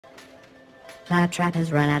Claptrap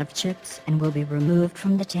has run out of chips and will be removed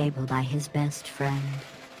from the table by his best friend.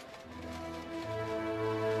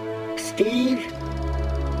 Steve?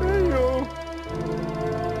 Heyooo!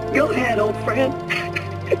 Go ahead, old friend.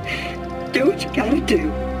 Do what you gotta do.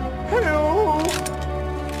 Heyooo!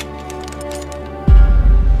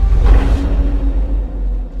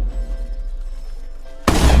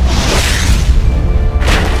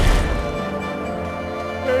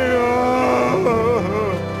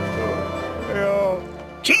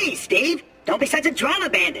 Geez, Steve, don't be such a drama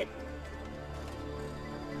bandit.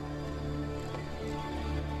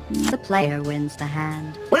 The player wins the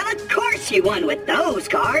hand. Well, of course you won with those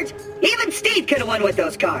cards. Even Steve could have won with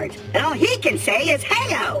those cards. And all he can say is,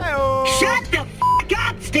 "Heyo!" Heyo! Shut the f***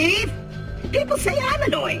 up, Steve! People say I'm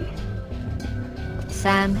annoying.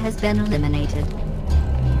 Sam has been eliminated.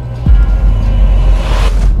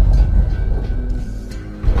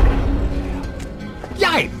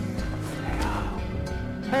 Yipe!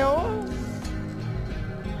 Heyooo!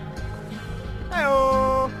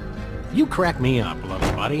 Heyooo! You crack me up,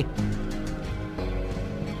 little buddy.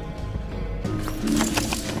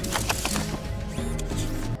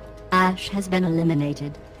 Ash has been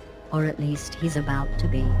eliminated, or at least he's about to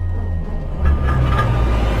be.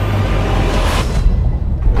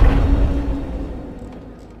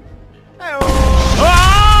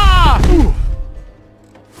 Ah!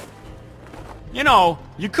 You know,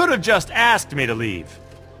 you could have just asked me to leave.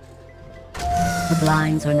 The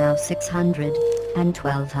blinds are now 600 and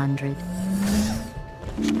 1200.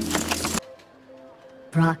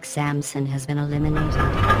 Brock Samson has been eliminated.